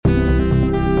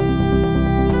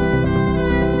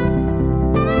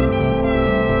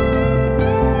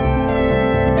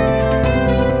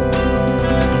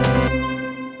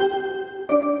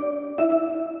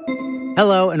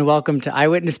and welcome to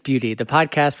Eyewitness Beauty, the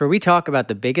podcast where we talk about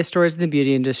the biggest stories in the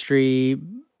beauty industry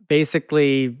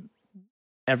basically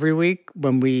every week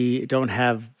when we don't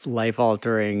have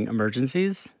life-altering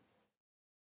emergencies.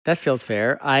 That feels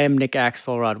fair. I am Nick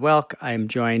Axelrod Welk. I am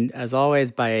joined, as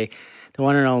always, by the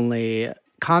one and only,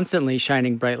 constantly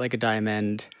shining bright like a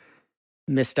diamond,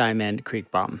 Miss Diamond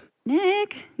Creekbaum.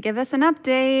 Nick, give us an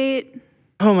update.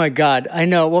 Oh my God, I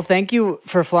know. Well, thank you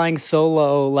for flying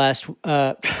solo last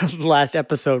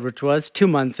episode, which was 2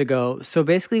 months ago. So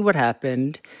basically what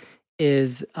happened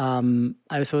is I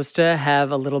was supposed to have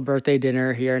a little birthday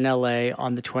dinner here in LA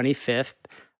on the 25th,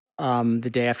 the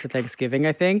day after Thanksgiving,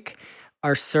 I think.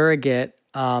 Our surrogate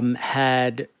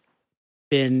had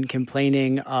been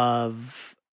complaining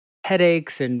of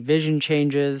headaches and vision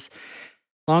changes.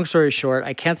 Long story short,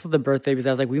 I canceled the birthday because I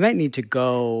was like, we might need to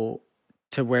go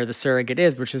to where the surrogate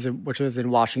is, which was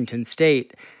in Washington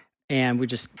State, and we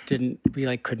just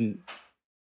couldn't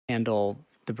handle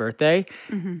the birthday.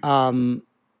 Mm-hmm.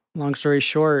 Long story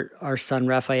short, our son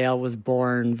Raphael was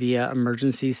born via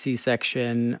emergency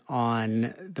C-section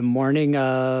on the morning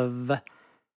of the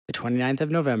 29th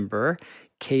of November.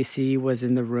 Casey was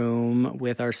in the room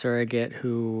with our surrogate,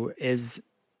 who is,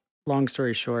 long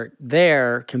story short,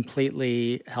 they're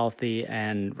completely healthy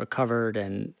and recovered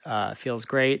and feels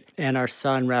great. And our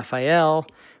son, Raphael,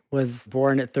 was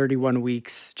born at 31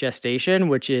 weeks gestation,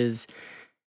 which is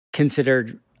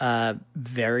considered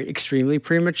very extremely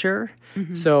premature.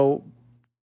 Mm-hmm. So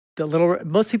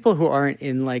most people who aren't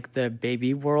in like the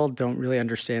baby world don't really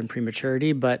understand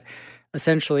prematurity, but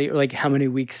essentially like how many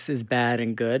weeks is bad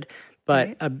and good.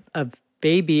 But Right.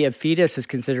 a fetus is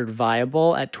considered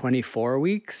viable at 24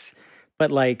 weeks, but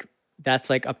like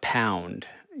that's like a pound.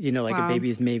 Like a Wow.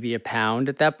 baby is maybe a pound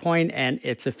at that point, and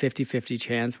it's a 50-50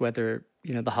 chance whether,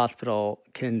 the hospital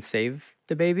can save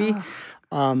the baby.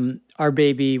 Our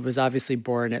baby was obviously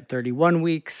born at 31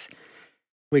 weeks,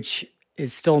 which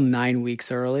is still 9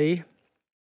 weeks early,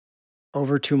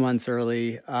 over 2 months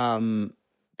early.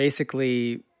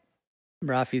 Basically,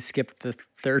 Rafi skipped the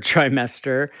third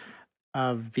trimester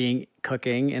of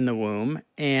cooking in the womb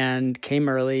and came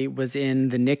early, was in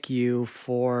the NICU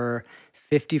for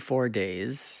 54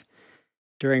 days,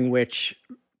 during which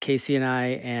Casey and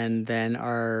I and then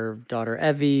our daughter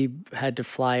Evie had to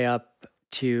fly up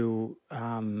to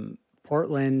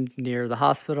Portland near the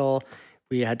hospital.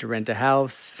 We had to rent a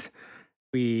house.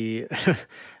 We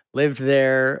lived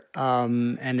there.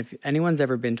 And if anyone's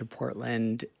ever been to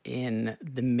Portland in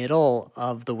the middle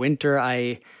of the winter,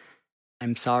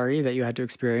 I'm sorry that you had to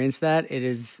experience that.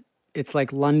 It's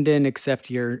like London, except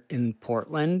you're in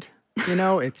Portland.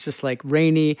 It's just like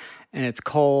rainy and it's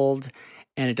cold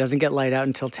and it doesn't get light out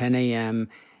until 10 a.m.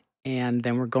 And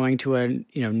then we're going to a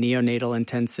neonatal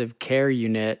intensive care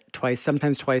unit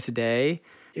sometimes twice a day.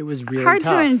 It was really hard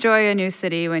tough. to enjoy a new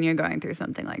city when you're going through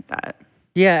something like that.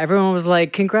 Yeah, everyone was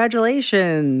like,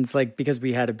 congratulations, like because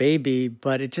we had a baby,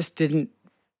 but it just didn't,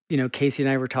 Casey and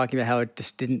I were talking about how it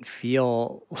just didn't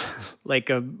feel like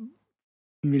a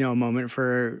moment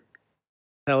for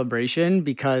celebration,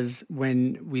 because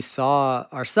when we saw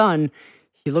our son,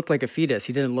 he looked like a fetus.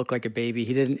 He didn't look like a baby.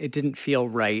 It didn't feel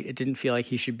right. It didn't feel like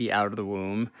he should be out of the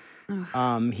womb.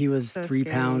 He was so 3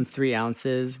 scary. pounds, 3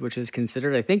 ounces, which is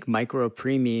considered, I think, micro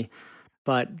preemie.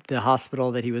 But the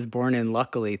hospital that he was born in,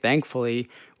 luckily, thankfully,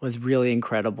 was really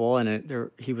incredible.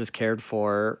 And he was cared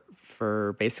for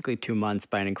basically 2 months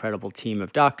by an incredible team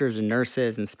of doctors and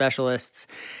nurses and specialists.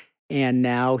 And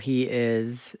now he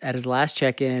is, at his last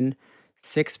check-in,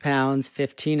 6 pounds,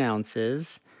 15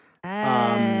 ounces.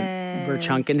 We're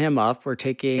chunking him up. We're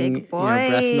taking Big boy.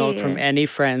 breast milk from any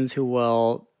friends who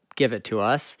will give it to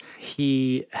us.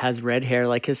 He has red hair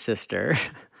like his sister.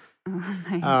 Oh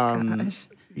my gosh.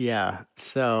 Yeah,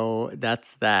 so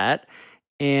that's that.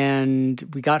 And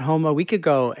we got home a week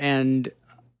ago, and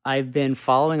I've been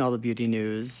following all the beauty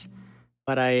news,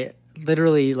 but I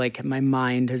literally, like, my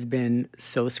mind has been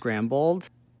so scrambled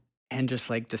and just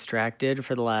like distracted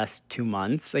for the last 2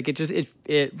 months. Like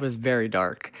it was very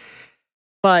dark.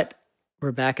 But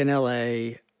we're back in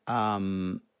LA.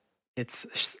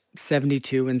 It's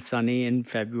 72 and sunny in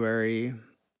February.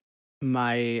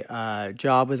 My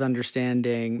job was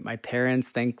understanding. My parents,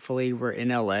 thankfully, were in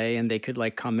LA and they could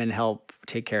like come and help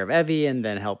take care of Evie and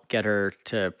then help get her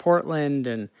to Portland.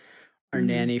 And our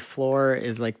nanny Floor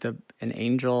is like an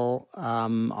angel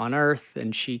on earth,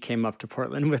 and she came up to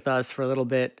Portland with us for a little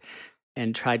bit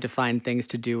and tried to find things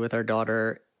to do with our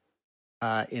daughter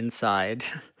inside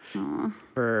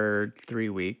for 3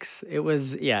 weeks. It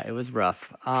was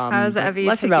rough. How's But Evie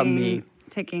less about me.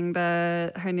 taking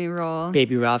her new role?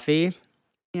 Baby Rafi.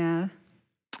 Yeah.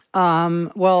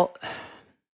 Well,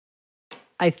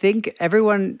 I think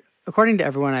according to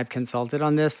everyone I've consulted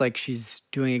on this, like she's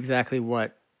doing exactly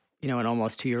what, an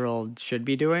almost 2-year-old should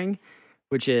be doing,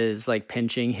 which is like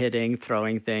pinching, hitting,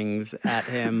 throwing things at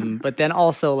him, but then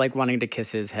also like wanting to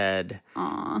kiss his head.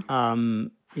 Aw.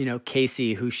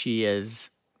 Casey, who she is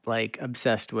like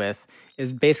obsessed with,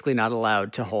 is basically not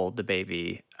allowed to hold the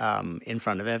baby in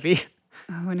front of Evie.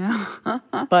 Oh no.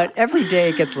 But every day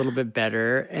it gets a little bit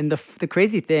better. And the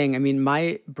crazy thing, I mean,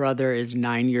 my brother is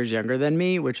 9 years younger than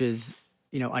me, which is,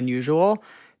 unusual.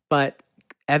 But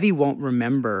Evie won't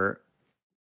remember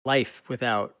life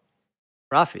without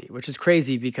Rafi, which is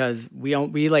crazy because we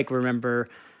like remember,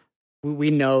 we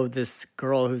know this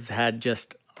girl who's had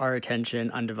just our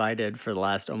attention undivided for the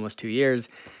last almost 2 years.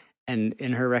 And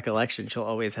in her recollection, she'll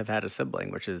always have had a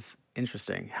sibling, which is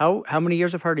interesting. How many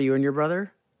years apart are you and your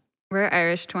brother? We're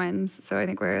Irish twins, so I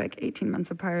think we're like 18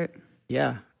 months apart.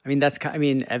 Yeah. I mean,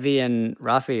 Evie and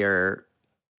Rafi are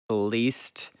the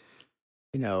least,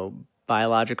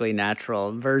 biologically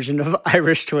natural version of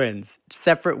Irish twins.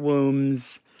 Separate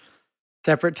wombs,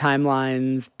 separate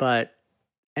timelines, but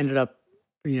ended up,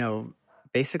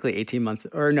 basically 18 months,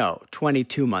 or no,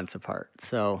 22 months apart.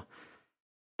 So,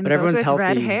 And but everyone's with healthy.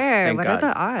 red hair. Thank What God. are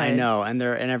the odds? I know, and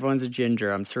everyone's a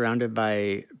ginger. I'm surrounded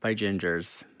by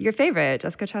gingers. Your favorite,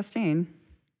 Jessica Chastain.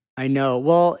 I know.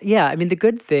 Well, yeah. I mean, the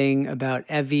good thing about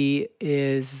Evie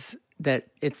is that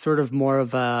it's sort of more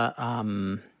of a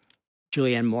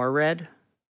Julianne Moore red.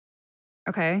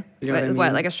 Okay. You know what I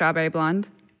mean? Like a strawberry blonde?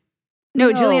 No,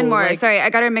 No, Julianne Moore. like- Sorry, I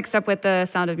got her mixed up with the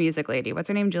Sound of Music lady. What's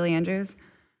her name? Julie Andrews?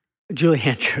 Julie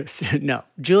Andrews. No,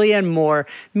 Julianne Moore,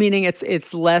 meaning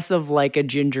it's less of like a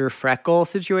ginger freckle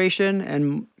situation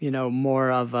and, more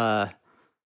of a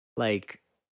like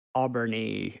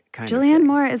Auburny kind of Julianne thing.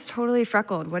 Moore is totally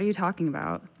freckled. What are you talking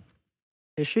about?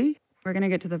 Is she? We're going to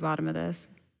get to the bottom of this.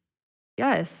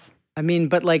 Yes. I mean,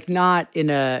 but like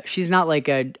she's not like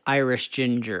a Irish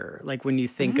ginger. Like when you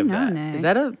think I of know, that. Nick.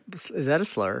 Is that a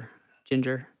slur?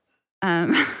 Ginger?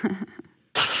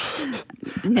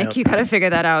 Nick, you got to figure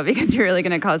that out because you're really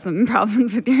going to cause some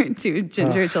problems with your two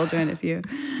ginger children if you...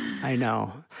 I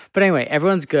know. But anyway,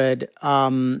 everyone's good.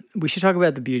 We should talk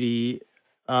about the beauty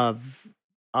of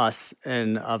us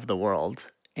and of the world.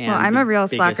 And Well, I'm a real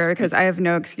biggest- slacker because I have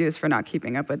no excuse for not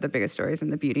keeping up with the biggest stories in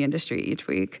the beauty industry each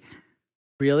week.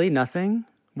 Really? Nothing?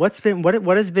 What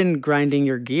has been grinding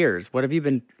your gears? What have you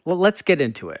been... Well, let's get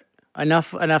into it.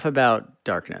 Enough about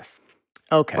darkness.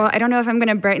 Okay. Well, I don't know if I'm going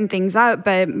to brighten things up,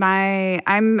 but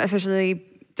I'm officially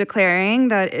declaring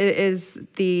that it is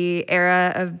the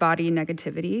era of body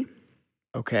negativity.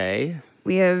 Okay.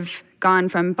 We have gone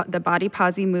from the body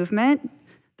posy movement,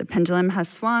 the pendulum has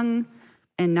swung,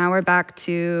 and now we're back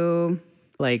to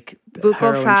Like buccal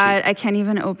heroin fat. chic. I can't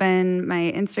even open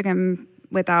my Instagram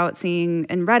without seeing,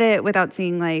 and Reddit without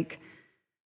seeing like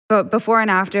before and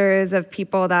afters of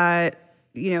people that,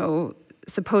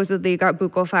 supposedly got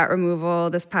buccal fat removal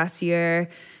this past year.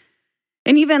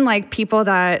 And even like people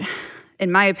that,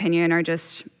 in my opinion, are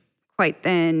just quite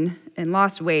thin and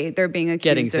lost weight. They're being accused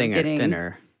Getting of getting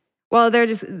thinner. Well, they're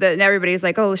just, everybody's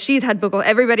like, oh, she's had buccal.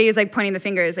 Everybody is like pointing the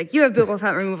fingers, like, you have buccal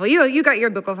fat removal. You got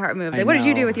your buccal fat removed. Like, what did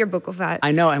you do with your buccal fat?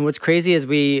 I know. And what's crazy is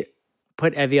we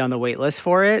put Evie on the wait list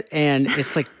for it, and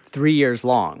it's like 3 years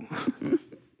long.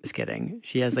 Just kidding.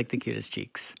 She has like the cutest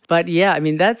cheeks. But yeah, I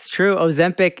mean, that's true.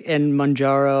 Ozempic and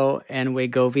Mounjaro and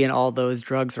Wegovy and all those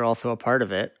drugs are also a part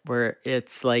of it, where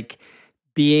it's like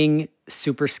being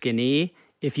super skinny,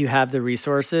 if you have the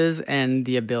resources and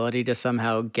the ability to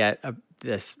somehow get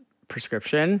this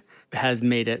prescription, has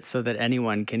made it so that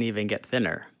anyone can even get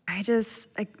thinner. I just,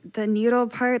 like, the needle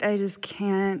part, I just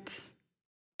can't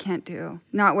do.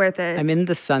 Not worth it. I'm in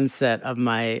the sunset of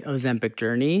my Ozempic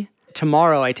journey.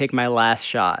 Tomorrow I take my last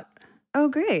shot. Oh,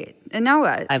 great. And now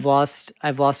what? I've lost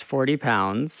 40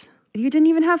 pounds. You didn't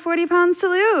even have 40 pounds to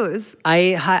lose.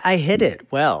 I hit it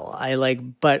well.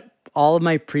 But all of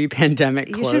my pre-pandemic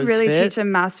You clothes should really fit. teach a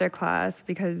master class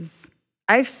because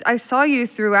I saw you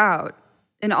throughout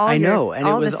in all I know, your, and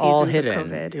all it was the all seasons of hidden.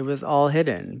 COVID. It was all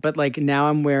hidden. But like now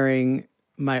I'm wearing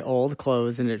my old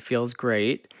clothes and it feels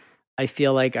great. I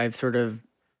feel like I've sort of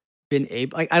been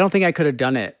able, I don't think I could have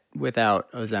done it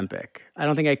without Ozempic. I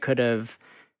don't think I could have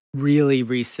really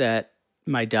reset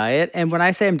my diet. And when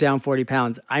I say I'm down 40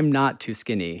 pounds, I'm not too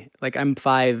skinny. Like I'm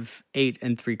 5'8"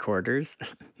 and 3/4.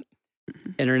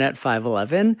 Internet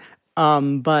 5'11".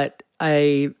 But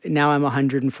now I'm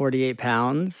 148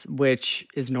 pounds, which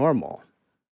is normal.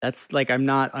 That's like, I'm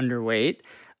not underweight.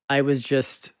 I was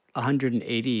just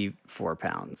 184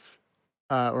 pounds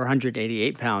or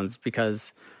 188 pounds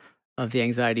because of the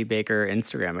Anxiety Baker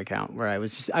Instagram account, where I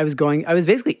was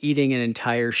basically eating an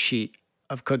entire sheet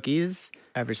of cookies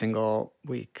every single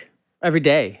week, every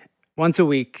day, once a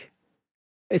week.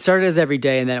 It started as every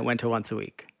day, and then it went to once a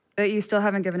week. But you still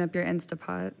haven't given up your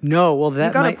Instapot. No, well,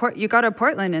 that you got a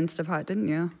Portland Instapot, didn't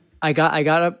you? I got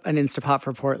an Instapot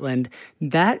for Portland.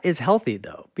 That is healthy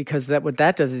though, because what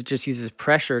that does is it just uses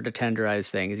pressure to tenderize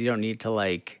things. You don't need to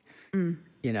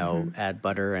add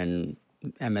butter and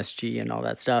MSG and all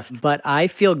that stuff. But I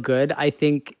feel good. I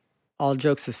think, all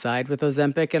jokes aside, with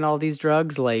Ozempic and all these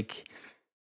drugs, like,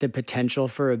 the potential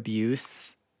for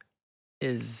abuse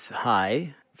is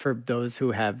high for those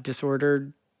who have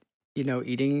disordered,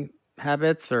 eating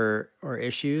habits or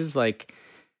issues. Like,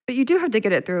 but you do have to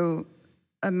get it through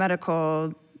a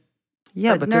medical.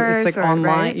 Yeah, but it's like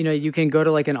online. Right? You can go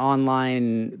to like an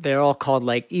online. They're all called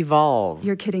like Evolve.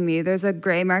 You're kidding me. There's a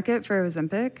gray market for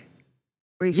Ozempic.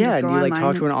 Where you can just go and you like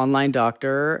talk to an online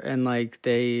doctor and like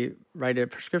they write a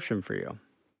prescription for you.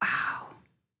 Wow.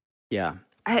 Yeah.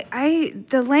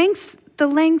 The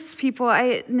lengths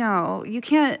people. No, you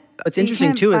can't. What's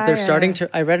interesting too is they're starting to.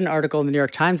 I read an article in the New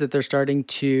York Times that they're starting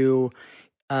to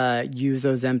use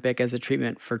Ozempic as a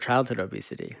treatment for childhood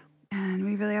obesity. And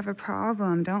we really have a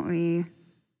problem, don't we?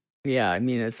 Yeah, I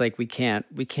mean, it's like we can't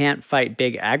fight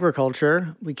big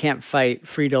agriculture. We can't fight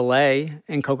Frito-Lay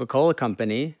and Coca-Cola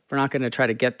Company. We're not going to try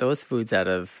to get those foods out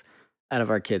of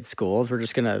our kids' schools. We're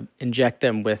just going to inject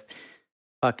them with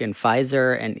fucking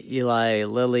Pfizer and Eli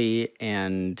Lilly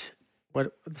and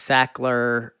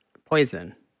Sackler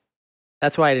poison.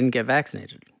 That's why I didn't get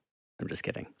vaccinated. I'm just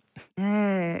kidding.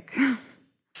 Nick.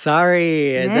 Is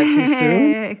that too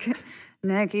soon?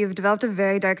 Nick, you've developed a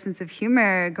very dark sense of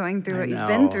humor going through what you've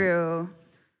been through.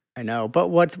 I know. But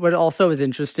what also is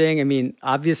interesting, I mean,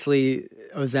 obviously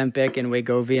Ozempic and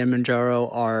Wegovy and Mounjaro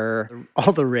are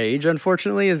all the rage,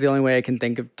 unfortunately, is the only way I can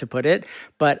think of to put it.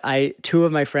 But two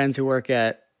of my friends who work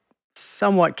at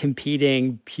somewhat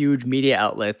competing huge media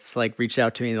outlets like reached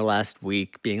out to me in the last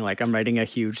week being like, I'm writing a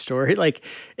huge story. Like,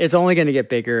 it's only going to get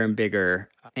bigger and bigger.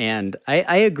 And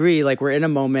I agree, like, we're in a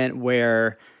moment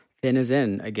where thin is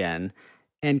in again.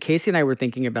 And Casey and I were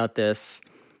thinking about this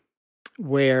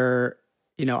where,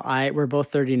 we're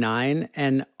both 39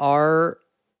 and our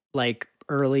like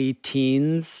early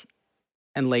teens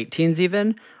and late teens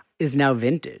even is now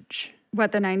vintage.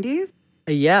 What, the 90s?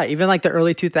 Yeah, even like the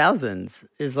early 2000s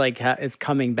is like is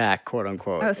coming back, quote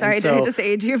unquote. Oh, sorry, did I just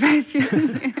age you by a few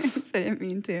years? I didn't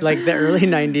mean to. Like the early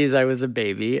 90s, I was a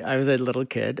baby. I was a little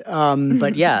kid.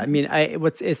 But yeah, I mean,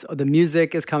 the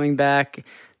music is coming back.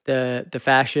 The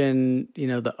fashion,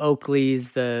 the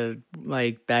Oakleys, the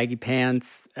like baggy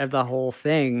pants, the whole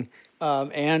thing.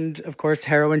 And of course,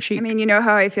 heroin chic. I mean, you know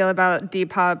how I feel about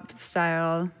Depop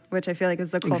style, which I feel like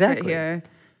is the culprit here.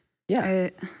 Yeah.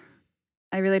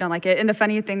 I really don't like it. And the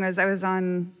funny thing was I was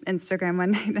on Instagram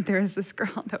one night and there was this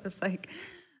girl that was like,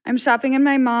 I'm shopping in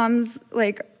my mom's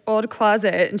like old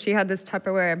closet, and she had this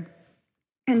Tupperware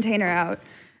container out.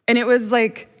 And it was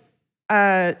like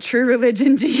True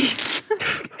Religion jeans.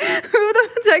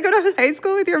 Did I go to high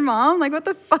school with your mom? Like, what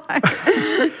the fuck?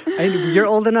 You're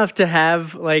old enough to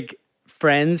have like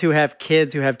friends who have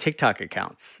kids who have TikTok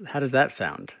accounts. How does that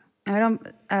sound? I don't.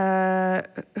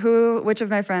 Which of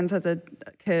my friends has a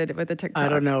kid with a TikTok? I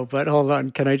don't know, but hold on.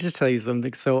 Can I just tell you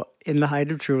something? So, in the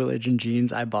height of True Religion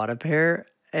jeans, I bought a pair,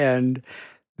 and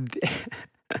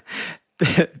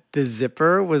the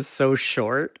zipper was so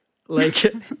short. Like,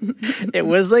 it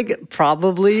was like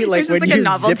probably like when like you a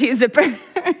novelty zipper.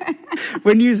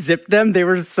 When you zip them, they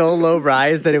were so low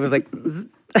rise that it was like.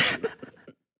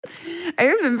 I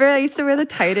remember I used to wear the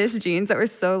tightest jeans that were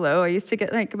so low. I used to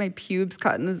get like my pubes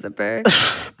caught in the zipper.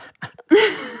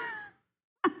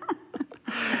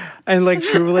 And like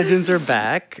True Religions are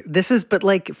back. But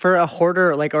like for a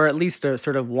hoarder, like, or at least a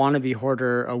sort of wannabe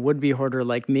hoarder, a would-be hoarder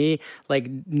like me, like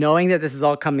knowing that this is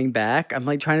all coming back, I'm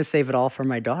like trying to save it all for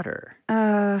my daughter.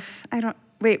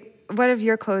 What of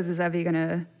your clothes is Evie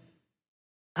gonna?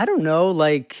 I don't know,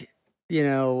 like, a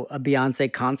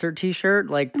Beyonce concert t-shirt,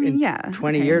 like in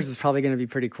 20 years is probably going to be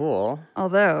pretty cool.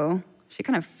 Although she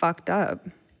kind of fucked up.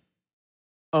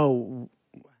 Oh,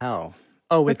 how?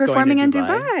 Oh, with performing going to in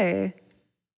Dubai.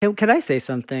 Can I say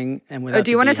something? And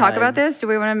do you want to talk about this? Do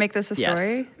we want to make this a story?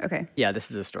 Yes. Okay. Yeah,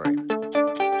 this is a story.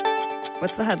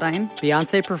 What's the headline?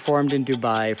 Beyonce performed in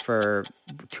Dubai for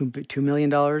 $2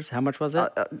 million. How much was it?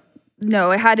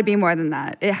 No, it had to be more than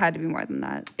that.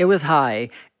 It was high,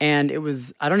 and it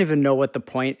was, I don't even know what the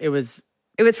point, it was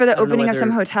for the opening of some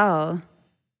hotel.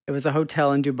 It was a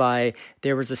hotel in Dubai.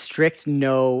 There was a strict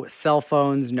no cell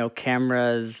phones, no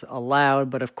cameras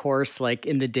allowed, but of course, like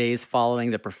in the days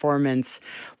following the performance,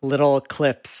 little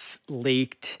clips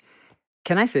leaked,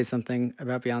 Can I say something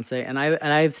about Beyonce? And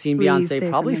I've seen Please Beyonce say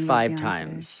probably something about 5 Beyonce.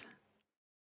 times.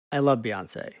 I love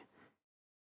Beyonce.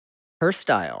 Her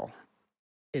style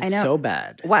is I know. so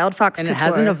bad, Wild Fox and it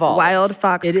hasn't Couture. evolved. Wild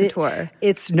Fox It Couture.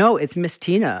 it's no, it's Miss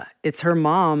Tina. It's her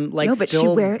mom, like, No, but she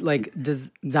still, wear. like,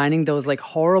 designing those, like,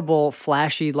 horrible,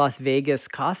 flashy Las Vegas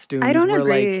costumes where,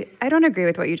 like I don't agree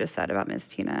with what you just said about Miss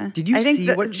Tina. did you I think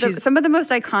see what she's some of the most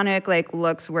iconic like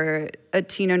looks were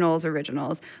Tina Knowles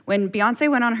originals. When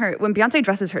Beyonce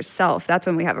dresses herself, that's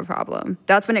when we have a problem.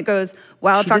 That's when it goes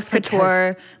Wild she Fox just, like, has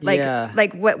Couture. yeah.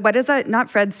 Like what is that? Not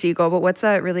Fred Siegel, but what's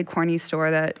that really corny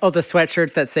store that? Oh, the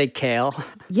sweatshirts that say kale.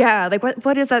 Yeah, like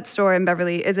what is that store in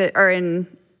Beverly? Is it or in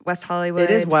West Hollywood? It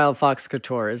is Wild Fox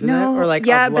Couture, isn't it? Or, No, like,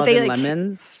 yeah, Of but Love they and like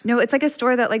Lemons? no, it's like a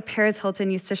store that like Paris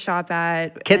Hilton used to shop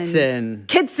at. Kitson.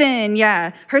 Kitson,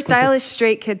 yeah. Her style is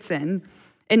straight Kitson.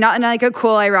 And not in like a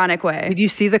cool, ironic way. Did you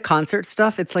see the concert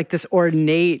stuff? It's like this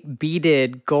ornate,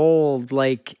 beaded gold.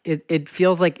 Like, it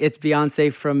feels like it's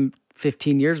Beyonce from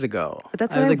 15 years ago. But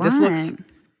that's I what was I like, this looks, want.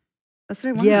 That's what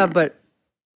I want. yeah, but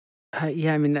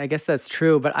yeah, I mean, I guess that's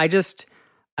true. But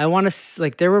I want to,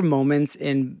 like, there were moments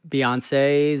in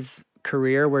Beyonce's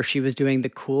career where she was doing the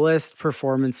coolest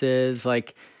performances,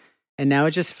 like, and now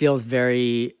it just feels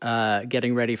very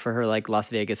getting ready for her, like, Las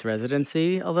Vegas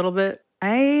residency a little bit.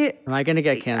 I Am I going to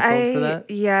get canceled for that?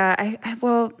 yeah,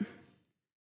 well,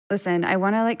 listen, I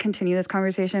want to like continue this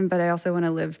conversation, but I also want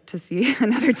to live to see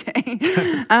another day.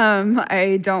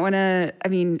 I don't want to, I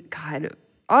mean, God,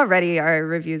 already our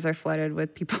reviews are flooded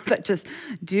with people that just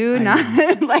do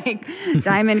not like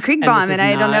Diamond Creek And Bomb. this is And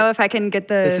I don't not- know if I can get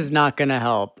This the, is not going to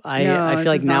help. No, I this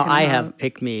feel like is not now gonna I help. have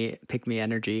pick me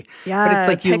energy. But Yeah, it's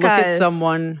like you pick look at us.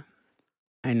 someone.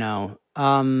 I know.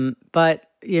 But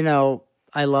you know,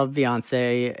 I love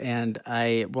Beyonce, and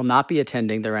I will not be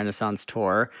attending the Renaissance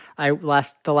tour. The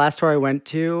last tour I went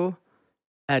to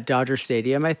at Dodger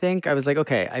Stadium, I think I was like,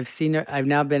 okay, I've seen her. I've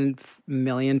now been a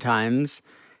million times,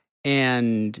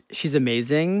 and she's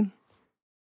amazing.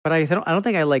 But I don't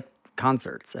think I like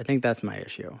concerts. I think that's my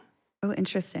issue. Oh,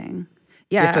 interesting.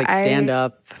 You Yeah, have to, like, stand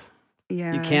up.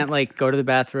 Yeah, You can't, like, go to the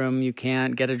bathroom. You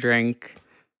can't get a drink.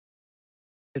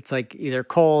 It's like either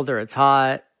cold or it's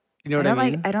hot. You know what I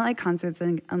mean? I don't like concerts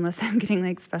unless I'm getting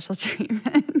like special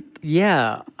treatment.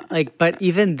 Yeah. Like, but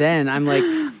even then, I'm like,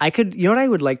 you know what I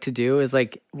would like to do is,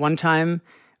 like, one time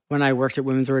when I worked at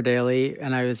Women's Wear Daily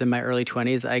and I was in my early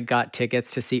 20s, I got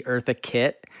tickets to see Eartha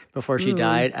Kitt before she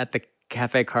died at the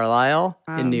Cafe Carlisle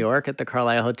in New York at the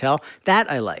Carlisle Hotel. That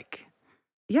I like.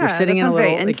 Yeah, You're sitting that in a sounds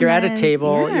very little, like, you're at a intimate.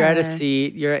 table, you're at a Yeah.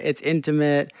 seat, it's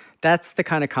intimate. That's the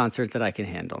kind of concert that I can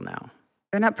handle now.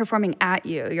 They're not performing at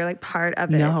you. You're like part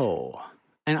of it. No.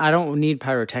 And I don't need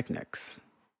pyrotechnics.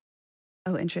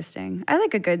 Oh, interesting. I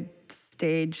like a good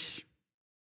stage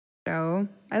show.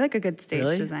 I like a good stage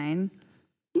Really? design.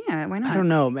 Yeah, why not? I don't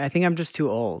know. I think I'm just too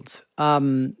old.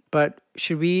 But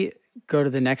should we go to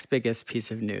the next biggest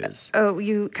piece of news? Oh,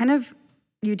 you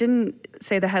didn't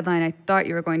say the headline I thought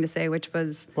you were going to say, which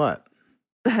was What?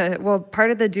 well,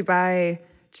 part of the Dubai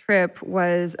trip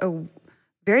was a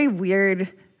very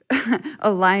weird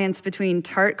alliance between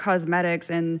Tarte Cosmetics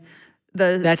and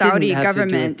the That Saudi didn't have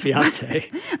government. to do with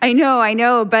Beyonce. I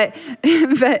know, but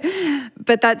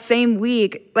that same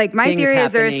week, like my Things theory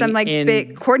is there was some like happening in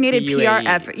big coordinated the PR UAE.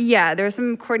 effort. Yeah, there was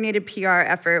some coordinated PR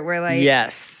effort where like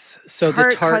Yes. So the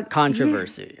Tarte Tarte cos-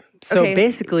 controversy. So Okay,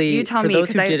 basically, you tell for me,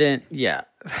 those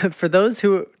 'cause for those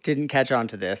who didn't catch on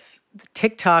to this,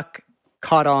 TikTok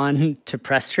caught on to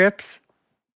press strips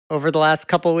over the last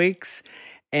couple weeks.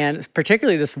 And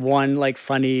particularly this one, like,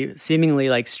 funny, seemingly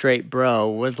like straight bro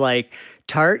was like,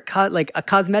 Tarte, like a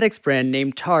cosmetics brand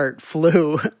named Tarte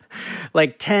flew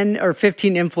like 10 or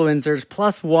 15 influencers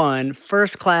plus one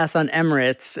first class on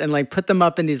Emirates and, like, put them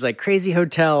up in these, like, crazy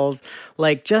hotels,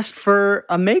 like, just for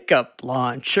a makeup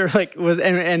launch, or like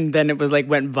and then it was like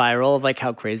went viral of like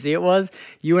how crazy it was.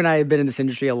 You and I have been in this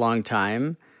industry a long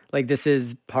time. Like, this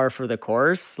is par for the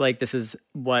course. Like, this is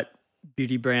what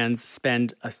beauty brands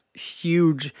spend a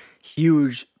huge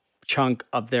chunk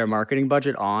of their marketing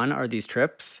budget on, are these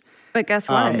trips. But guess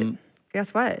what?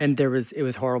 Guess what? And it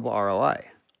was horrible ROI.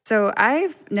 So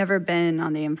I've never been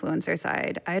on the influencer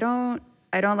side. I don't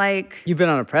like. You've been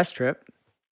on a press trip.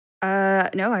 No,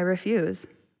 I refuse.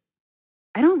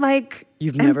 I don't like.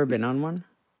 You've never been on one?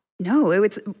 No,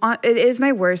 it is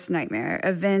my worst nightmare.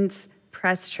 Events,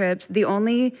 press trips. The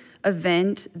only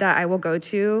event that I will go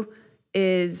to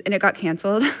is, and it got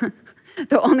canceled.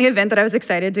 The only event that I was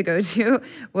excited to go to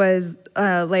was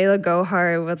Layla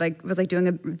Gohar was doing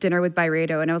a dinner with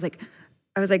Byredo, and I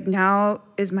was like, now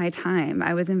is my time.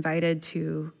 I was invited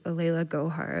to a Layla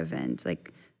Gohar event.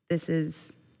 Like, this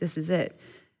is it.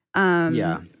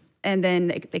 Yeah. And then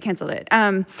they canceled it.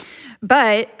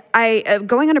 But I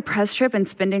going on a press trip and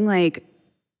spending like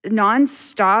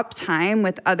nonstop time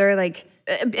with other like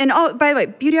and all, by the way,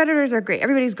 beauty editors are great.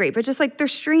 Everybody's great, but just like they're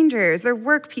strangers, they're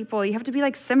work people. You have to be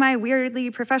like semi weirdly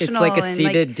professional. It's like a and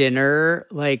seated like, dinner,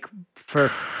 like for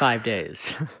 5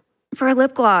 days. for a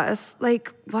lip gloss.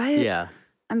 Like what? Yeah.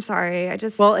 I'm sorry. I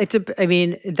just Well, I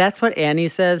mean, that's what Annie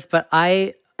says, but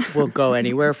I will go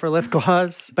anywhere for lip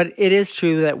gloss. But it is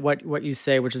true that what you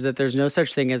say, which is that there's no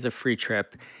such thing as a free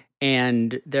trip.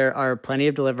 And there are plenty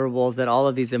of deliverables that all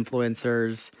of these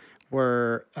influencers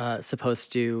were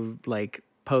supposed to like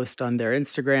post on their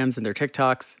Instagrams and their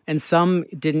TikToks. And some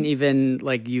didn't even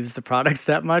like use the products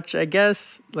that much, I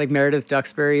guess. Like Meredith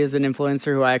Duxbury is an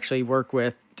influencer who I actually work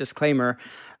with, disclaimer.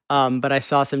 But I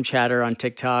saw some chatter on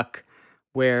TikTok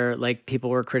where like people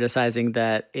were criticizing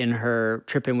that in her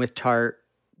Trip In with Tarte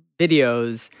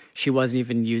videos, she wasn't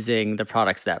even using the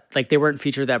products that like they weren't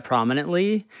featured that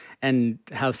prominently, and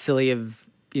how silly of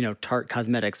Tarte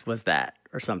Cosmetics was that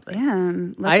or something.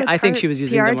 damn. I think she was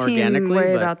using them organically.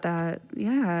 Worry But about that.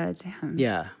 Yeah, damn.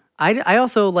 yeah, I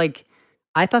also like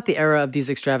I thought the era of these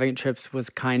extravagant trips was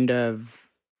kind of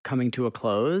coming to a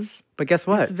close. But guess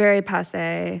what? It's very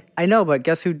passe. I know, but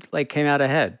guess who like came out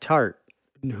ahead? Tarte.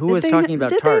 Who Did was they- talking about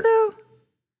did Tarte? they though?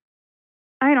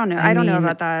 I don't know. I don't know mean,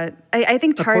 about that. I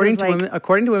think Tarte is like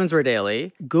According to Women's Wear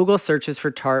Daily, Google searches for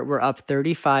Tarte were up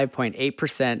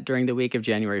 35.8% during the week of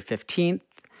January 15th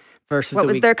versus what the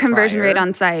was week their conversion prior. rate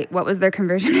on site? What was their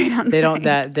conversion rate on They site? don't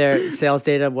that their sales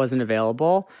data wasn't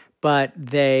available, but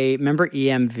they remember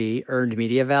EMV, earned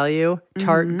media value.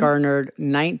 Tarte garnered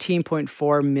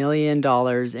 $19.4 million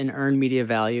in earned media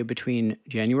value between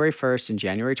January 1st and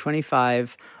January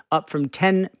 25, up from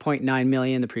 $10.9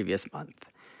 million the previous month.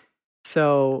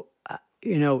 So,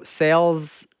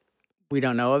 sales we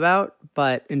don't know about,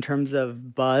 but in terms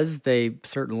of buzz, they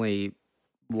certainly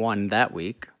won that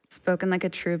week. Spoken like a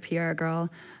true PR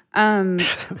girl. Can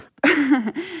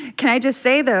I just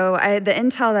say though, the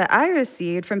intel that I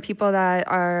received from people that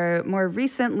are more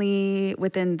recently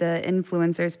within the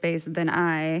influencer space than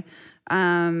I,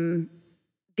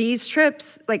 these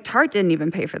trips, like Tarte didn't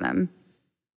even pay for them.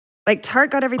 Like Tarte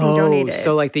got everything donated.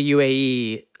 So like the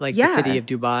UAE, like the city Yeah. of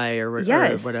Dubai or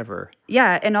Yes. whatever.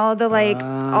 Yeah, and all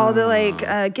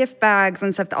the gift bags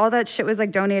and stuff, all that shit was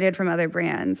like donated from other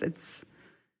brands. It's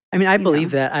I mean, I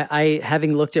believe that. I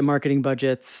having looked at marketing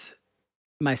budgets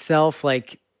myself,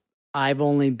 like I've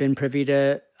only been privy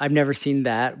to, I've never seen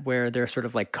that where there's sort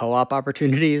of like co-op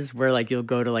opportunities where like you'll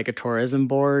go to like a tourism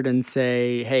board and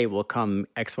say, hey, we'll come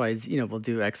XYZ, we'll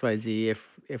do XYZ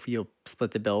if you'll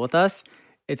split the bill with us.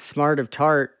 It's smart of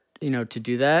Tarte, to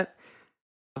do that.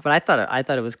 But I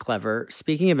thought it was clever.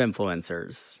 Speaking of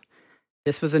influencers,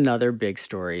 this was another big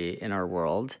story in our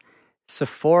world.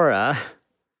 Sephora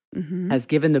has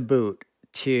given the boot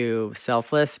to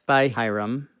Selfless by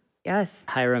Hiram, yes.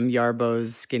 Hiram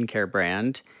Yarbo's skincare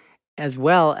brand, as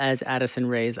well as Addison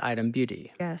Rae's Item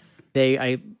Beauty. Yes.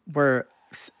 They were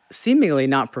seemingly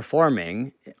not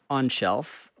performing on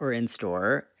shelf or in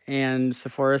store, and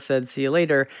Sephora said, "See you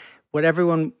later." What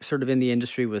everyone sort of in the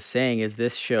industry was saying is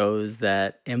this shows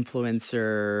that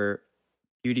influencer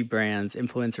beauty brands,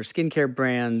 influencer skincare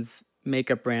brands,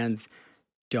 makeup brands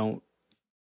don't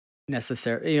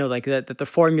necessarily, like that the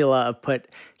formula of put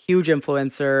huge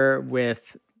influencer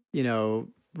with,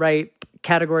 right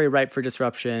category ripe for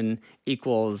disruption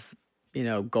equals,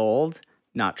 gold.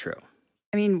 Not true.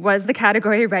 I mean, was the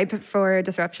category ripe for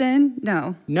disruption?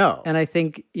 No. No. And I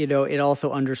think, it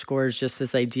also underscores just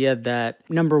this idea that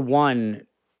number one,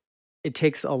 it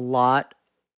takes a lot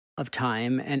of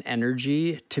time and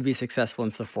energy to be successful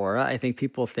in Sephora. I think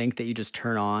people think that you just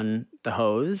turn on the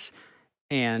hose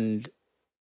and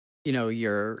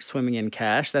you're swimming in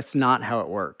cash. That's not how it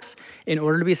works. In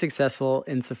order to be successful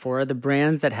in Sephora, the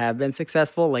brands that have been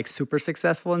successful, like super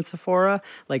successful in Sephora,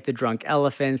 like the Drunk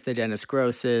Elephants, the Dennis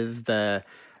Grosses, the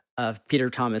Peter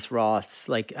Thomas Roths,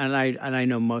 and I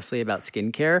know mostly about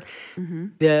skincare.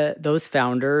 Those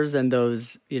founders and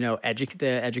those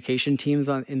the education teams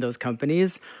in those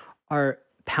companies are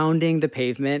pounding the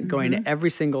pavement, going to every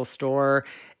single store,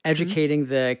 educating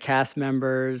the cast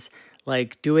members,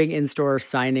 like doing in-store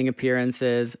signing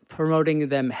appearances, promoting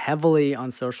them heavily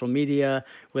on social media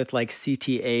with like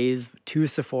CTAs to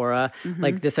Sephora.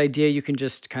 Like this idea you can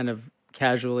just kind of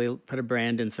casually put a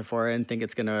brand in Sephora and think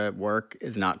it's going to work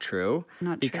is not true.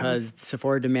 Because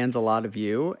Sephora demands a lot of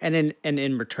you. And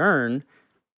in return,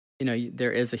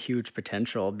 there is a huge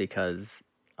potential because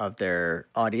of their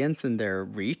audience and their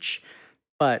reach.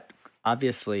 But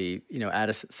obviously,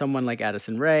 someone like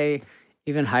Addison Rae,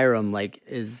 even Hiram like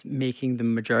is making the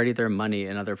majority of their money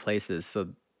in other places, so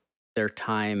their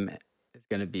time is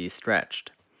going to be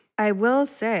stretched. I will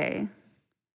say,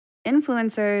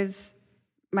 influencers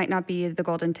might not be the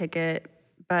golden ticket,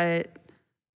 but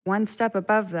one step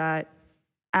above that,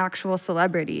 actual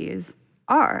celebrities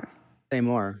are. Say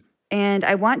more. And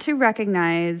I want to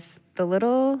recognize the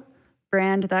little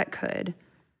brand that could.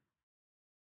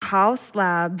 Haus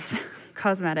Labs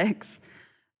Cosmetics.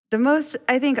 The most,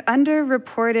 I think,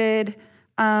 underreported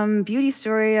beauty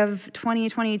story of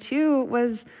 2022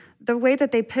 was the way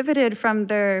that they pivoted from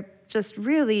their just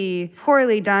really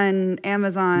poorly done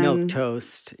Amazon Milk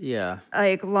toast, yeah.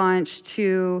 like launch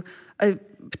to a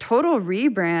total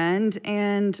rebrand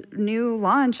and new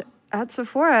launch at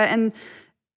Sephora. And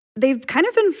they've kind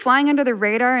of been flying under the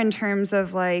radar in terms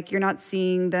of like, you're not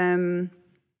seeing them,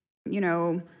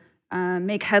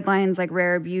 make headlines like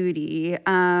Rare Beauty.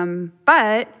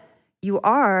 But you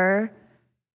are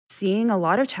seeing a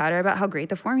lot of chatter about how great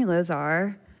the formulas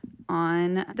are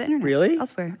on the internet. Really?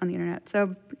 Elsewhere on the internet.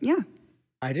 So, yeah.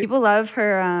 I did. People love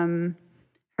her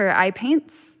eye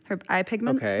paints, her eye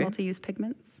pigments, Okay. multi-use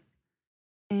pigments.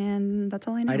 And that's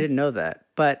all I know. I didn't know that.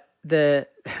 But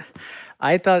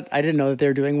I didn't know that they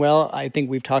were doing well. I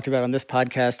think we've talked about on this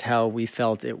podcast how we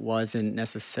felt it wasn't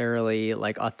necessarily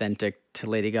like authentic to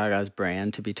Lady Gaga's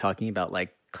brand to be talking about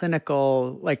like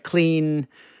clinical, like clean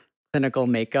clinical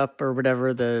makeup or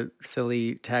whatever the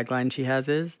silly tagline she has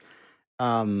is.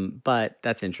 But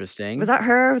that's interesting. Was that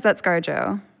her or was that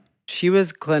ScarJo? She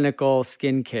was clinical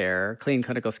skincare, clean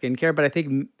clinical skincare, but I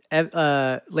think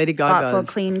Lady Gaga's Thoughtful,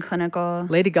 clean, clinical.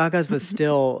 Lady Gaga's was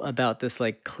still about this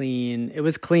like clean. It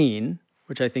was clean,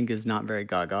 which I think is not very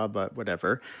Gaga, but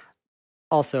whatever.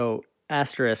 Also,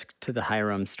 asterisk to the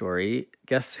Hiram story.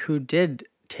 Guess who did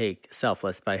take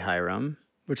Selfless by Hiram,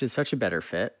 which is such a better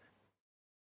fit?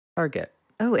 Target.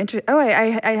 Oh, interesting. Oh,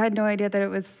 I had no idea that it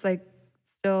was like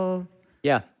still.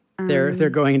 Yeah,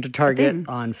 they're going into Target thing.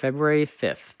 on February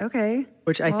 5th. Okay.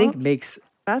 Which I think makes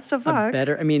best of a luck.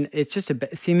 better. I mean, it's just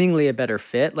seemingly a better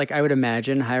fit. Like I would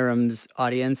imagine Hiram's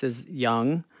audience is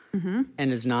young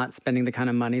and is not spending the kind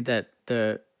of money that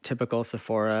the typical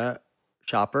Sephora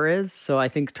shopper is. So I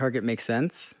think Target makes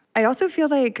sense. I also feel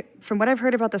like, from what I've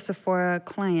heard about the Sephora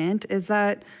client, is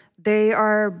that they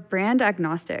are brand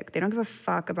agnostic. They don't give a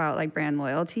fuck about like brand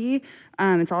loyalty.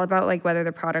 It's all about like whether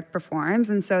the product performs.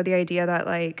 And so the idea that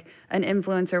like an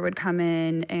influencer would come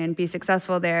in and be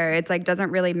successful there, it's like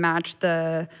doesn't really match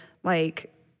the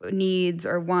like needs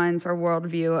or wants or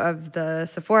worldview of the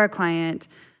Sephora client.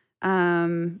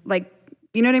 Like,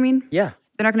 you know what I mean? Yeah.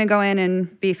 They're not going to go in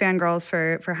and be fangirls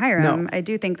for Hiram. No. I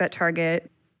do think that Target,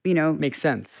 makes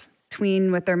sense.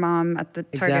 Tween with their mom at the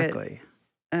Target.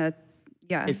 Exactly.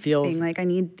 Yeah, it feels being like, I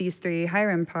need these 3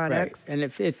 Hiram products. Right. And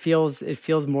it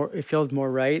feels more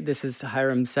right. This is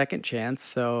Hiram's second chance,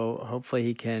 so hopefully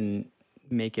he can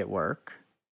make it work.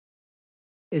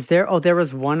 There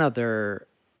was one other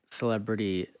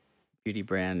celebrity beauty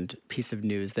brand piece of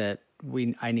news that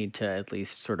I need to at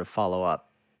least sort of follow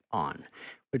up on,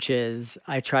 which is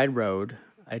I've tried Rhode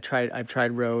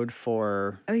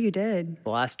for You did? the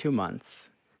last 2 months.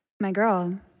 My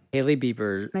girl. Hailey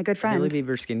Bieber, my good friend. Hailey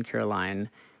Bieber skincare line,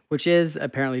 which is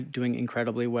apparently doing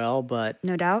incredibly well, but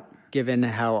no doubt, given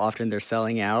how often they're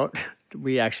selling out,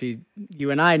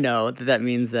 you and I know that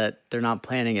means that they're not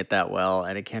planning it that well,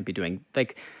 and it can't be doing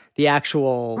like the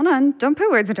actual. Hold on, don't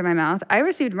put words into my mouth. I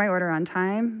received my order on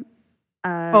time.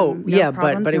 But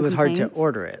problems, it no was hard to complaints.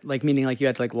 order it, like meaning like you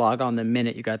had to like log on the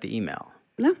minute you got the email.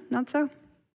 No, not so.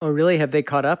 Oh, really? Have they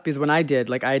caught up? Because when I did,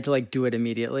 like I had to like do it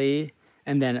immediately.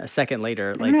 And then a second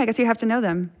later, I don't know, I guess you have to know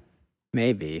them.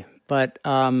 Maybe. But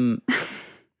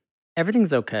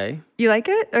everything's okay. You like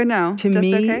it or no? To Just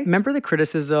me, okay? remember the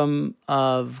criticism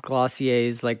of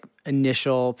Glossier's like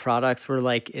initial products were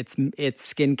like it's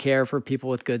skincare for people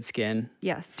with good skin?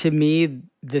 Yes. To me,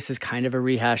 this is kind of a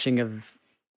rehashing of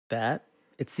that.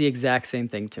 It's the exact same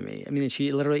thing to me. I mean,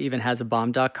 she literally even has a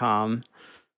bomb.com.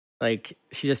 Like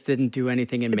she just didn't do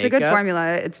anything in makeup. It's a good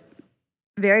formula. It's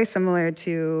very similar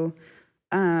to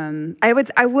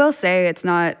I will say it's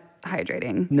not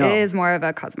hydrating. No. It is more of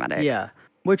a cosmetic. Yeah,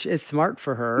 which is smart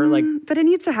for her. Like, but it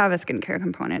needs to have a skincare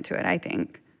component to it, I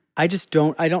think. I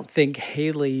don't think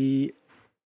Hailey,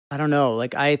 I don't know.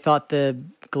 Like I thought the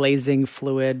glazing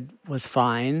fluid was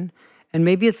fine. And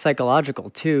maybe it's psychological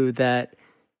too, that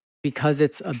because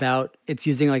it's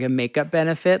using like a makeup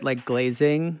benefit, like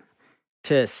glazing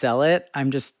to sell it,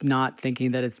 I'm just not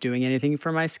thinking that it's doing anything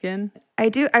for my skin.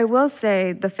 I will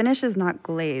say the finish is not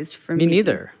glazed for me. Me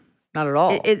neither. Not at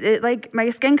all. It like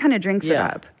my skin kind of drinks it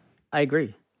up. I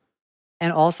agree.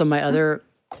 And also my other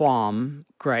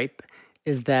gripe,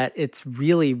 is that it's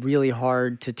really, really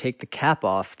hard to take the cap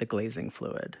off the glazing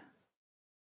fluid.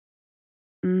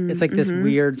 It's like this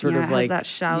weird sort Yeah, of it has like, that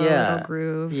shallow little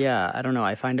groove. yeah, I don't know.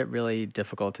 I find it really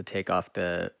difficult to take off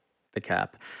the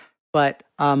cap. But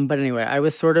anyway, I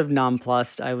was sort of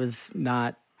nonplussed. I was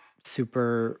not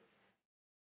super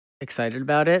excited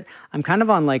about it. I'm kind of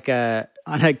on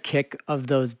a kick of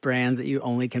those brands that you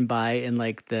only can buy in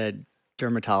like the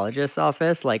dermatologist's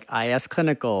office, like IS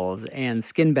Clinicals and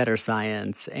Skin Better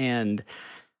Science. And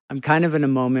I'm kind of in a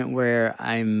moment where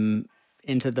I'm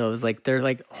into those. Like they're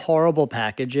like horrible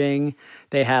packaging.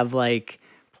 They have like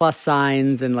plus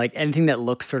signs and like anything that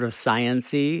looks sort of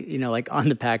sciencey, like on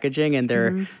the packaging, and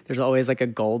there's always like a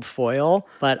gold foil.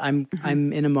 But I'm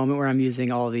in a moment where I'm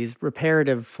using all these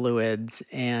reparative fluids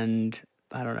and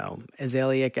I don't know,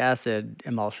 azelaic acid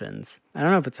emulsions. I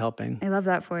don't know if it's helping. I love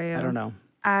that for you. I don't know.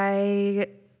 I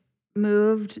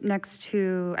moved, there's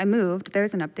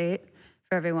an update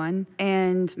for everyone,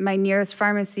 and my nearest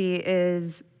pharmacy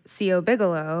is C.O.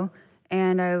 Bigelow,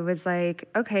 and I was like,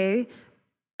 okay,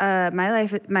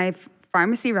 my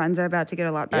pharmacy runs are about to get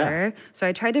a lot better, so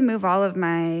I tried to move all of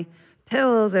my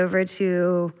pills over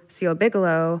to C.O.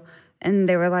 Bigelow, and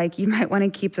they were like, you might want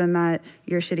to keep them at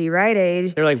your shitty Rite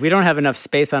Aid. They're like, we don't have enough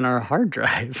space on our hard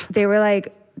drive. They were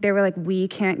like, we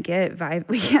can't get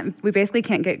we basically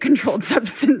can't get controlled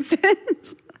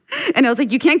substances. And I was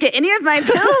like, you can't get any of my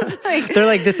pills. They're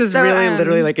like, this is really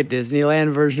literally like a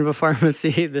Disneyland version of a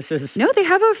pharmacy. This is no, they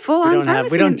have a full-on pharmacy.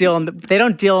 They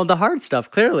don't deal in the hard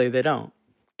stuff. Clearly, they don't.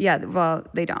 Yeah, well,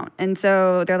 they don't. And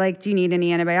so they're like, do you need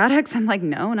any antibiotics? I'm like,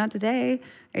 no, not today.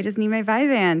 I just need my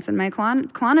Vyvanse and my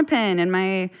Klonopin and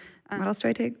my what else do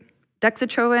I take?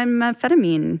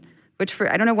 Dextroamphetamine. Which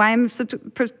I don't know why I'm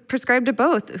prescribed to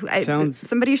both.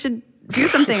 Somebody should do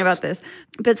something about this.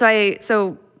 But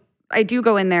so I do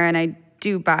go in there and I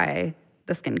do buy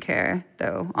the skincare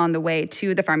though on the way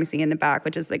to the pharmacy in the back,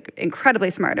 which is like incredibly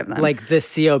smart of them. Like the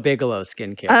C.O. Bigelow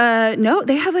skincare. No,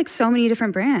 they have like so many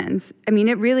different brands. I mean,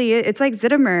 it really is. It's like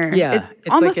Zitimer. Yeah, it's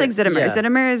almost like Zitimer. Yeah.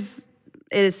 Zitimer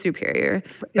is superior.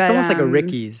 It's almost like a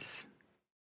Ricky's.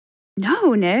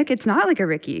 No, Nick, it's not like a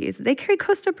Ricky's. They carry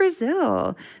Costa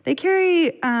Brazil. They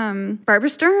carry Barbara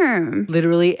Sturm.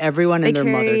 Literally everyone and their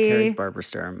mother carries Barbara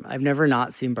Sturm. I've never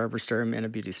not seen Barbara Sturm in a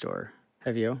beauty store.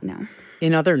 Have you? No.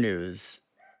 In other news,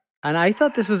 and I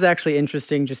thought this was actually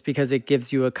interesting just because it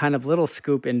gives you a kind of little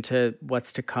scoop into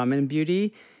what's to come in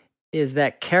beauty, is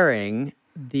that Kering,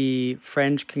 the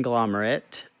French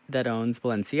conglomerate that owns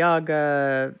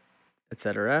Balenciaga,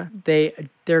 etc.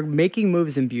 They're making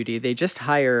moves in beauty. They just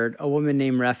hired a woman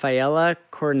named Raffaella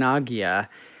Cornaglia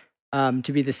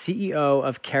to be the CEO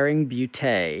of Kering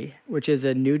Beauté, which is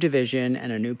a new division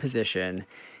and a new position.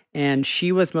 And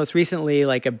she was most recently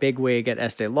like a bigwig at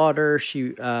Estee Lauder.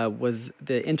 She was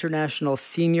the international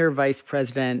senior vice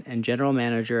president and general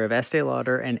manager of Estee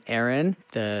Lauder and Erin,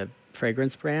 the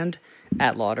fragrance brand,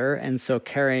 at Lauder. And so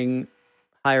Kering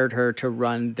hired her to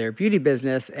run their beauty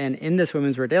business. And in this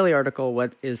Women's Wear Daily article,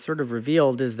 what is sort of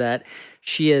revealed is that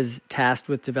she is tasked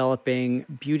with developing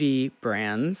beauty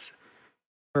brands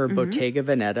for Bottega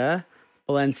Veneta,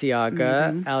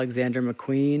 Balenciaga, Alexander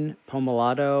McQueen,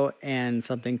 Pomellato, and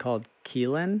something called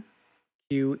Qeelin,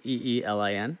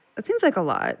 Queelin. That seems like a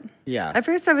lot. Yeah. At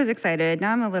first I was excited.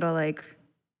 Now I'm a little like,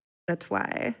 that's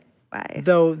why. Why?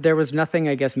 Though there was nothing,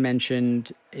 I guess,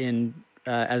 mentioned in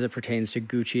as it pertains to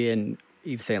Gucci and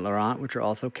Yves Saint Laurent, which are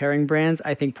also Kering brands.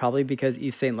 I think probably because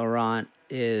Yves Saint Laurent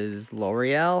is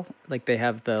L'Oreal, like they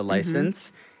have the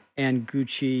license, and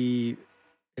Gucci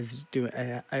is doing.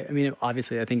 I mean,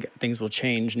 obviously, I think things will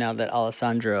change now that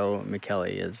Alessandro Michele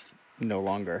is no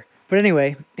longer. But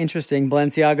anyway, interesting.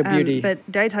 Balenciaga beauty. But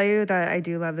did I tell you that I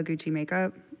do love the Gucci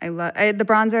makeup? I love the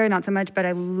bronzer, not so much, but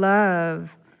I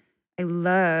love the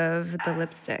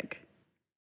lipstick.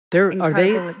 Are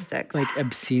they lipsticks. Like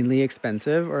obscenely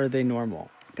expensive, or are they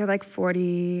normal? They're like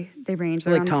 40. They range.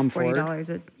 They're like Tom Ford.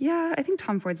 $40. Yeah, I think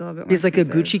Tom Ford's a little bit more. It's like a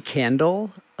Gucci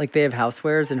candle. Like they have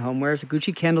housewares and homewares.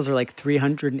 Gucci candles are like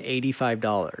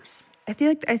 $385. I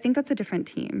think that's a different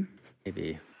team.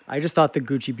 Maybe. I just thought the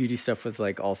Gucci beauty stuff was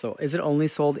like also. Is it only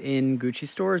sold in Gucci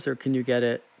stores, or can you get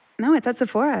it? No, it's at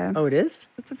Sephora. Oh, it is?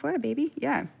 It's Sephora, baby.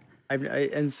 Yeah.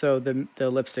 And so the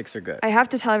lipsticks are good. I have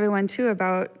to tell everyone too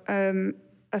about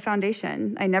a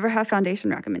foundation. I never have foundation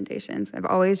recommendations. I've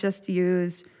always just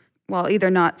used, well, either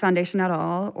not foundation at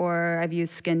all, or I've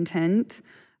used skin tint,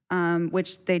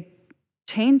 which they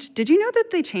changed. Did you know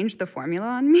that they changed the formula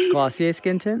on me? Glossier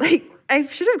skin tint? Like, I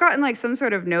should have gotten like some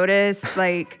sort of notice,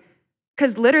 like,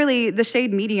 because literally the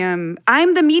shade medium,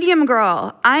 I'm the medium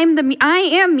girl. I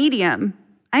am medium.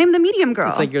 I am the medium girl.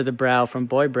 It's like you're the brow from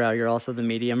Boy Brow. You're also the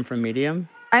medium from Medium.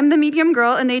 I'm the medium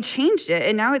girl, and they changed it,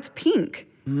 and now it's pink.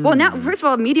 Well, now, first of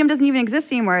all, medium doesn't even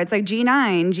exist anymore. It's like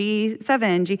G9,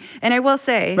 G7, and I will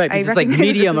say, right, because it's like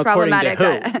medium according to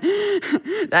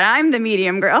who? That I'm the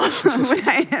medium girl, when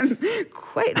I am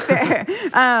quite fair.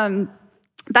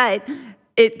 But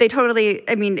they totally,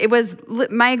 I mean, it was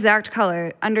my exact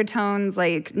color. Undertones,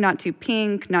 like not too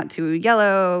pink, not too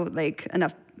yellow, like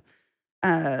enough,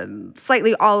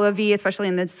 slightly olivey, especially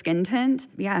in the skin tint.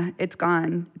 Yeah, it's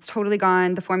gone. It's totally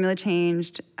gone. The formula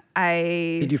changed.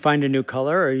 Did you find a new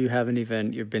color, or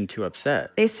you've been too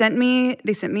upset? They sent me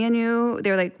a new,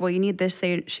 they were like, well, you need this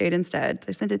shade instead. So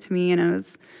they sent it to me, and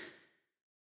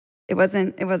it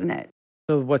wasn't it.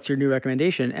 So what's your new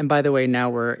recommendation? And by the way, now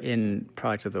we're in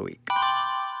Product of the Week.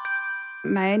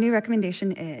 My new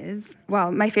recommendation is, well,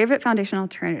 my favorite foundation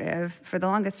alternative for the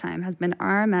longest time has been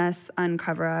RMS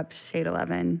Uncover Up Shade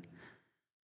 11.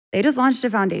 They just launched a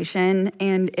foundation,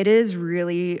 and it is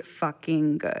really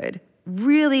fucking good.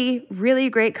 Really, really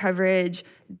great coverage,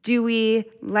 dewy,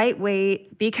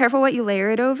 lightweight. Be careful what you layer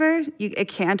it over. It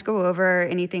can't go over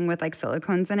anything with like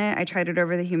silicones in it. I tried it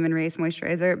over the Human Race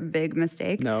moisturizer. Big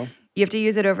mistake. No. You have to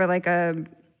use it over like a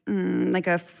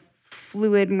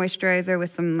fluid moisturizer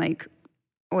with some like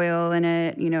oil in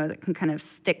it, that can kind of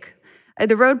stick.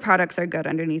 The Rhode products are good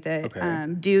underneath it.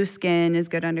 Okay. Dew Skin is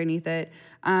good underneath it.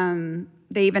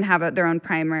 They even have their own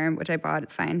primer, which I bought.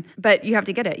 It's fine. But you have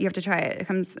to get it. You have to try it. It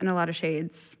comes in a lot of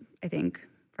shades, I think,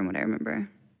 from what I remember.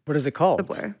 What is it called? The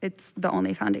Blur. It's the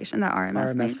only foundation that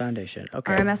RMS makes. Foundation.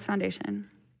 Okay. RMS foundation.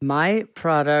 My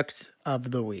product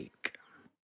of the week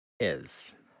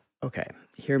is, okay,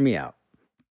 hear me out.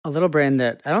 A little brand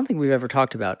that I don't think we've ever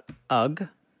talked about, UGG.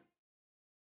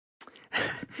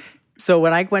 So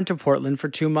when I went to Portland for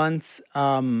 2 months,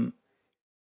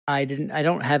 I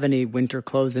don't have any winter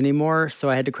clothes anymore, so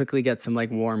I had to quickly get some like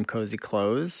warm, cozy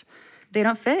clothes. They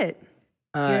don't fit.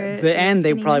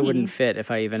 They probably wouldn't fit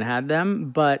if I even had them.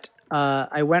 But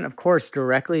I went, of course,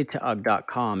 directly to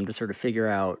UGG.com to sort of figure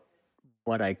out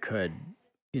what I could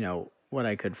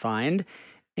find.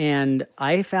 And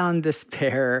I found this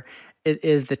pair. It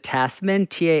is the Tasman,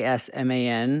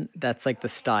 Tasman. That's like the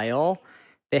style.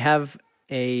 They have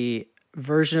a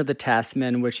version of the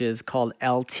Tasman, which is called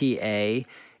LTA.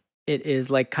 It is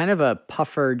like kind of a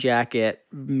puffer jacket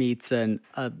meets an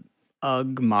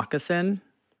UGG moccasin,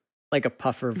 like a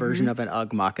puffer version of an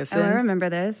UGG moccasin. Oh, I remember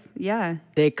this. Yeah.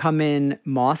 They come in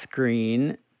moss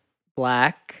green,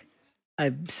 black,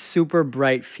 a super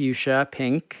bright fuchsia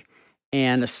pink,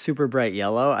 and a super bright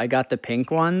yellow. I got the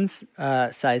pink ones,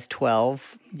 size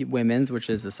 12 women's, which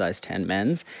is a size 10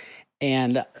 men's.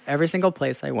 And every single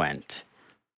place I went,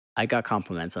 I got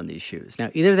compliments on these shoes.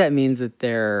 Now, either that means that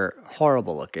they're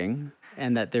horrible looking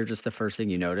and that they're just the first thing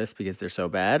you notice because they're so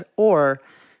bad, or,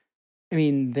 I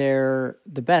mean, they're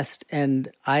the best. And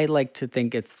I like to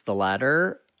think it's the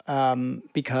latter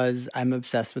because I'm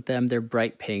obsessed with them. They're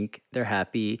bright pink, they're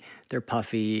happy, they're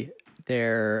puffy,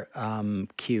 they're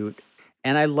cute.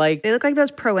 And I like... They look like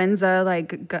those Proenza,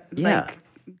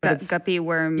 guppy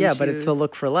worm Yeah, shoes. but it's the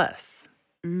look for less.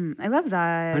 I love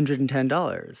that.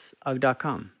 $110,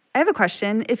 UGG.com. I have a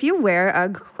question. If you wear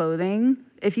UGG clothing,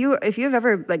 if you've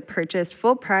ever purchased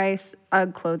full price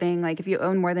UGG clothing, like if you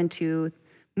own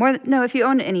if you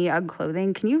own any UGG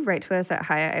clothing, can you write to us at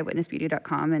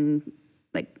hi@eyewitnessbeauty.com and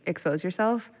expose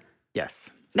yourself?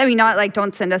 Yes. I mean, not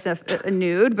don't send us a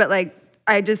nude, but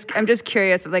I'm just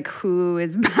curious of who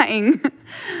is buying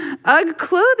UGG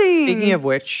clothing. Speaking of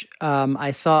which, I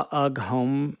saw UGG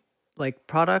home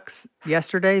products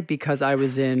yesterday because I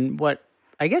was in what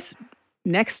I guess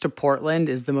next to Portland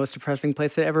is the most depressing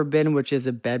place I've ever been, which is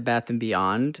a Bed Bath &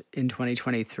 Beyond in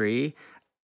 2023.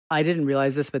 I didn't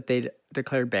realize this, but they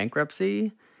declared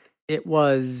bankruptcy. It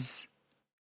was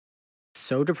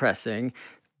so depressing.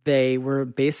 They were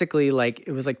basically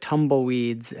it was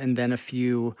tumbleweeds and then a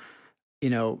few,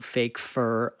 fake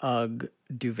fur UGG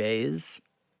duvets.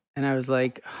 And I was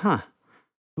like,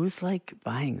 who's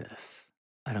buying this?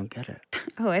 I don't get it.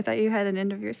 Oh, I thought you had an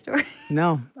end of your story.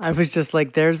 No, I was just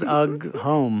there's UGG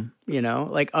home,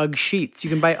 UGG sheets. You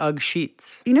can buy UGG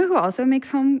sheets. You know who also makes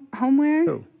homeware?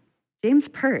 Who? James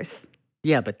Purse.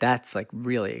 Yeah, but that's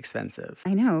really expensive.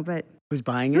 I know, but who's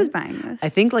buying it? Who's buying this? I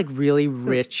think really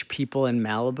rich people in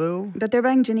Malibu. But they're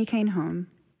buying Jenny Kane home.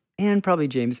 And probably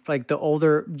James, the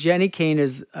older Jenny Kane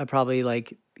is probably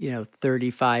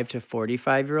 35 to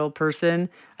 45-year-old person.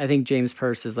 I think James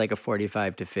Purse is a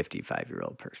 45 to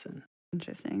 55-year-old person.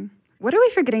 Interesting. What are we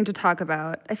forgetting to talk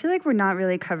about? I feel like we're not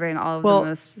really covering all of the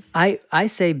most. I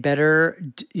say better,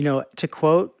 to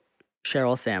quote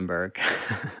Sheryl Sandberg,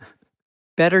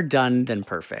 better done than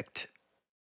perfect.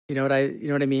 You know what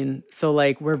I mean? So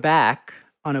like we're back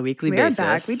on a weekly basis. We are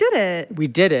back. We did it. We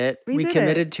did it. We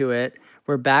committed to it.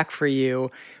 We're back for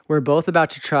you. We're both about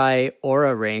to try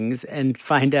Oura rings and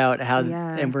find out how,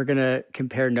 and we're going to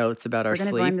compare notes about our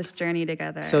sleep. We're going to go on this journey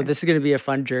together. So this is going to be a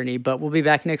fun journey, but we'll be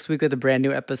back next week with a brand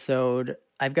new episode.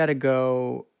 I've got to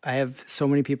go. I have so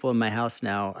many people in my house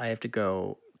now. I have to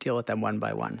go deal with them one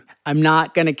by one. I'm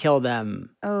not going to kill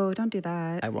them. Oh, don't do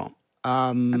that. I won't.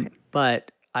 Okay.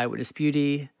 But Eyewitness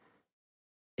Beauty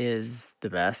is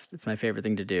the best. It's my favorite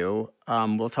thing to do.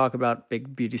 We'll talk about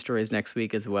big beauty stories next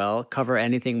week as well. Cover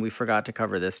anything we forgot to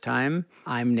cover this time.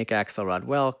 I'm Nick Axelrod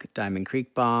Welk, Diamond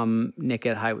Creek Bomb, Nick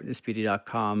at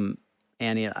eyewitnessbeauty.com,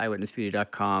 Annie at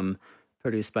eyewitnessbeauty.com,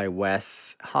 produced by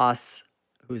Wes Haas,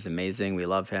 who's amazing. We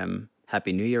love him.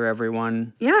 Happy New Year,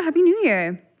 everyone. Yeah, Happy New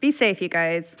Year. Be safe, you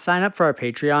guys. Sign up for our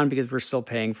Patreon because we're still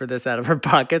paying for this out of our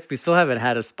pockets. We still haven't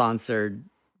had a sponsored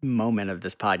moment of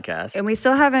this podcast. And we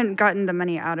still haven't gotten the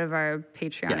money out of our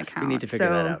Patreon account. We need to figure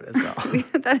that out as well.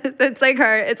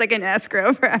 It's like an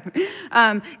escrow for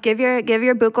give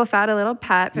your buccal fat a little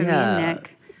pat for me and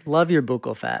Nick. Love your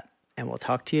buccal fat. And we'll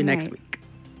talk to you next week.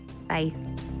 Bye.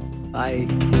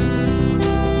 Bye.